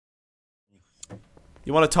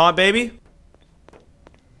You want to taunt, baby?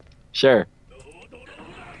 Sure.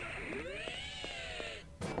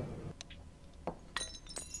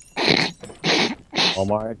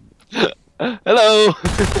 Walmart. Hello.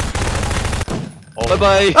 Bye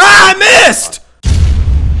bye. Ah, I missed!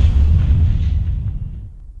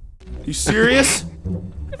 You serious?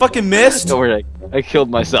 Fucking missed? Don't worry, I killed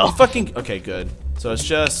myself. Fucking. Okay, good. So it's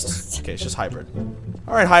just. Okay, it's just hybrid.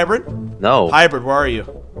 All right, hybrid. No. Hybrid, where are you?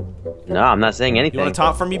 No, I'm not saying anything. You want to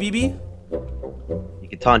taunt for me, BB? You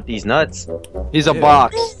can taunt these nuts. He's a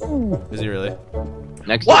box. Is he really?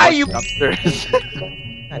 Next. Why to you- upstairs?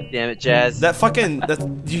 God damn it, Jazz. That fucking.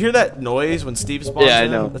 Do you hear that noise when Steve spawns Yeah, I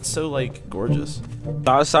in? know. That's so like gorgeous.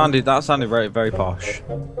 That sounded very, very posh.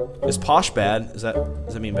 Is posh bad? Does that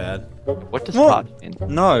mean bad? What does What? pot mean?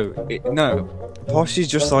 No, no. Posh is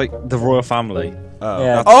just like the royal family. Oh.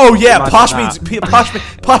 Yeah. Oh yeah, Imagine posh that. means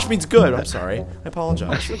posh means good. I'm sorry. I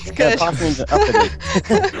apologize. Yeah, posh means uppity.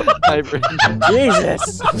 Hybrid.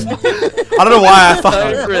 Jesus. I don't know why I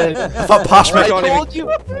Hybrid. thought posh meant.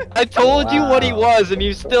 I told you what he was, and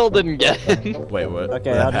you still didn't get him. Wait, what?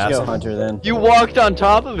 Okay, Did I I'll just pass go him? Hunter then. You walked on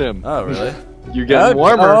top of him. Oh really? You're getting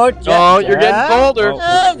warmer. Oh, Oh, you're getting colder.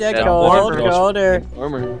 Yeah, cold, warmer. colder.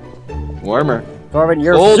 Warmer. Warmer. Corbin,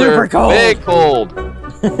 you're Colder. super cold. Big cold.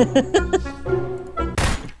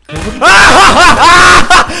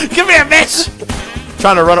 Come here, bitch!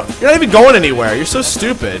 Trying to run. You're not even going anywhere. You're so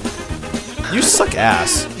stupid. You suck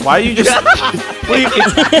ass. Why are you just? What are you?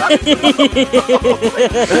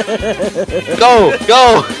 Go,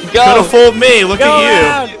 go, Could go. have fooled me. Look Go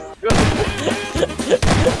at you. around.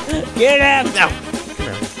 Get him! No.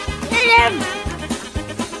 Get him!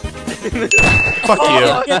 Fuck you.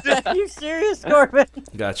 Are you serious, Corbin?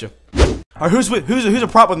 Gotcha. All right, who's a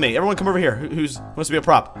prop with me? Everyone, come over here. Who's wants to be a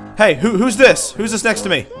prop? Hey, who's this? Who's this next to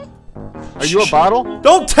me? Are you a bottle?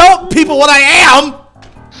 Don't tell people what I am.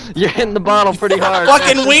 You're hitting the bottle pretty hard.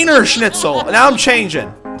 Fucking wiener schnitzel. Now I'm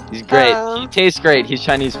changing. He's great. He tastes great. He's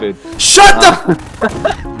Chinese food. Shut the.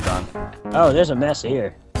 I'm done. Oh, there's a mess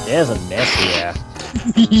here. There's a mess here.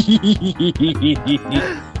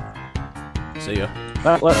 See ya.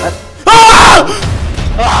 What? Ah!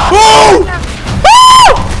 Oh!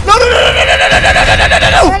 Oh! No, no, no, no, no, no, no, no, no, no, no,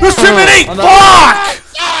 no! There's too many! Fuck!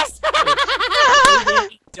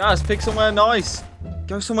 Jazz, pick somewhere nice.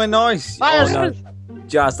 Go somewhere nice. Oh no.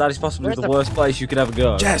 Jazz, that is possibly the worst place you could ever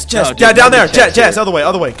go. Jazz, No, yeah, down there, check Jazz, other way,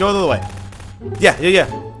 go the other way. Yeah.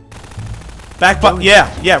 Back,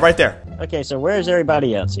 yeah, right there. Okay, so where's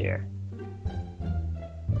everybody else here?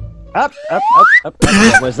 Up.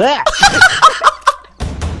 What was that?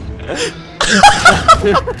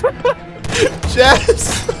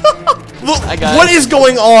 Jazz, look, I got what it. is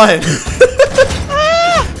going on?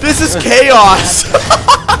 This is chaos.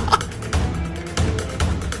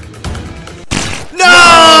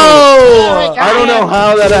 No! I don't know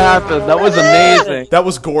how that happened. That was amazing. That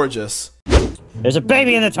was gorgeous. There's a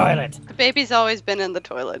baby in the toilet. The baby's always been in the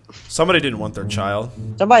toilet. Somebody didn't want their child.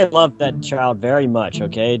 Somebody loved that child very much.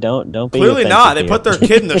 Okay, don't be. Clearly not. They offensive put their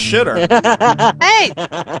kid in the shitter.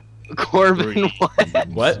 Hey! Corbin,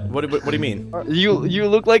 what? What do you mean? You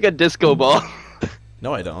look like a disco ball.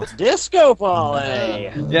 No, I don't. here. Disco ball,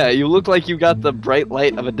 eh? Yeah, you look like you got the bright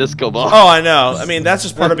light of a disco ball. Oh, I know. I mean, that's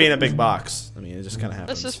just part of being a big box. I mean, it just kind of happens.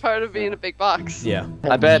 That's just part of being a big box. Yeah.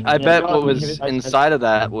 I bet what was inside of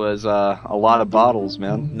that was a lot of bottles,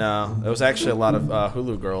 man. No, it was actually a lot of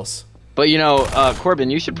Hulu girls. But you know, Corbin,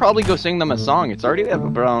 you should probably go sing them a song. It's already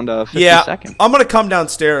around 50 Yeah, seconds. I'm gonna come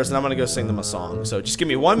downstairs and I'm gonna go sing them a song. So just give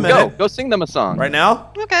me 1 minute. Go sing them a song. Right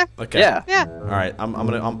now? Okay. Okay. Yeah. Yeah. All right. I'm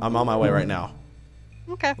on my way right now.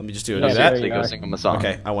 Okay. Let me just do No, that. seriously, go sing them a song.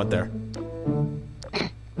 Okay, I went there.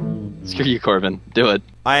 Screw you, Corbin. Do it.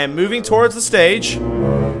 I am moving towards the stage.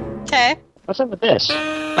 Okay. What's up with this?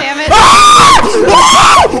 Damn it.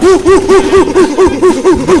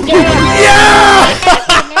 Yeah!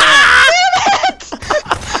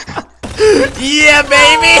 Yeah,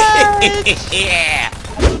 baby! Yeah!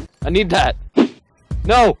 I need that.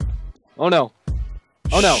 No. Oh no.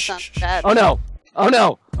 Oh no. Sounds bad. Oh no. Oh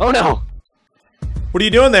no. Oh no. What are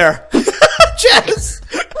you doing there? Jess!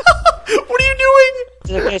 What are you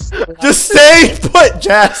doing? Just stay put,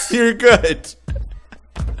 Jess. You're good.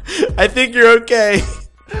 I think you're okay.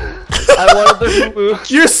 I wanted the Hulu.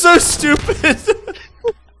 You're so stupid.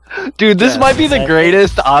 Dude, this might be the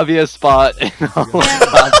greatest obvious spot in all of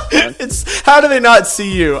Funtage. It's how do they not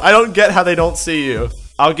see you? I don't get how they don't see you.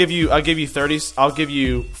 I'll give you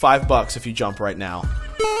 $5 if you jump right now.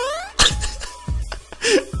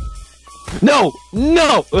 No!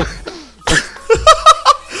 No!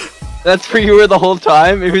 That's where you were the whole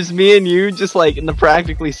time? It was me and you just like in the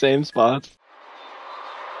practically same spots.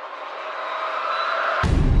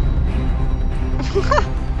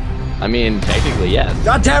 I mean, technically, yes.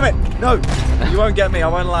 God damn it! No! You won't get me, I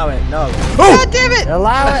won't allow it. No. Oh! God damn it!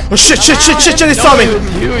 Allow it. Oh shit, they saw me!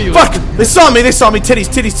 Fuck! They saw me, titties.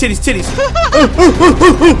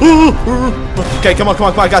 Okay, come on,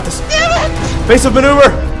 I got this. Basic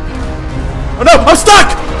maneuver! Oh no, I'm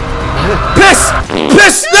stuck! Piss!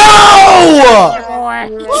 No!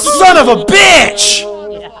 Son of a bitch!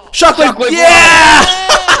 Shockwave, yeah!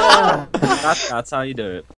 That's how you do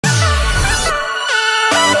it.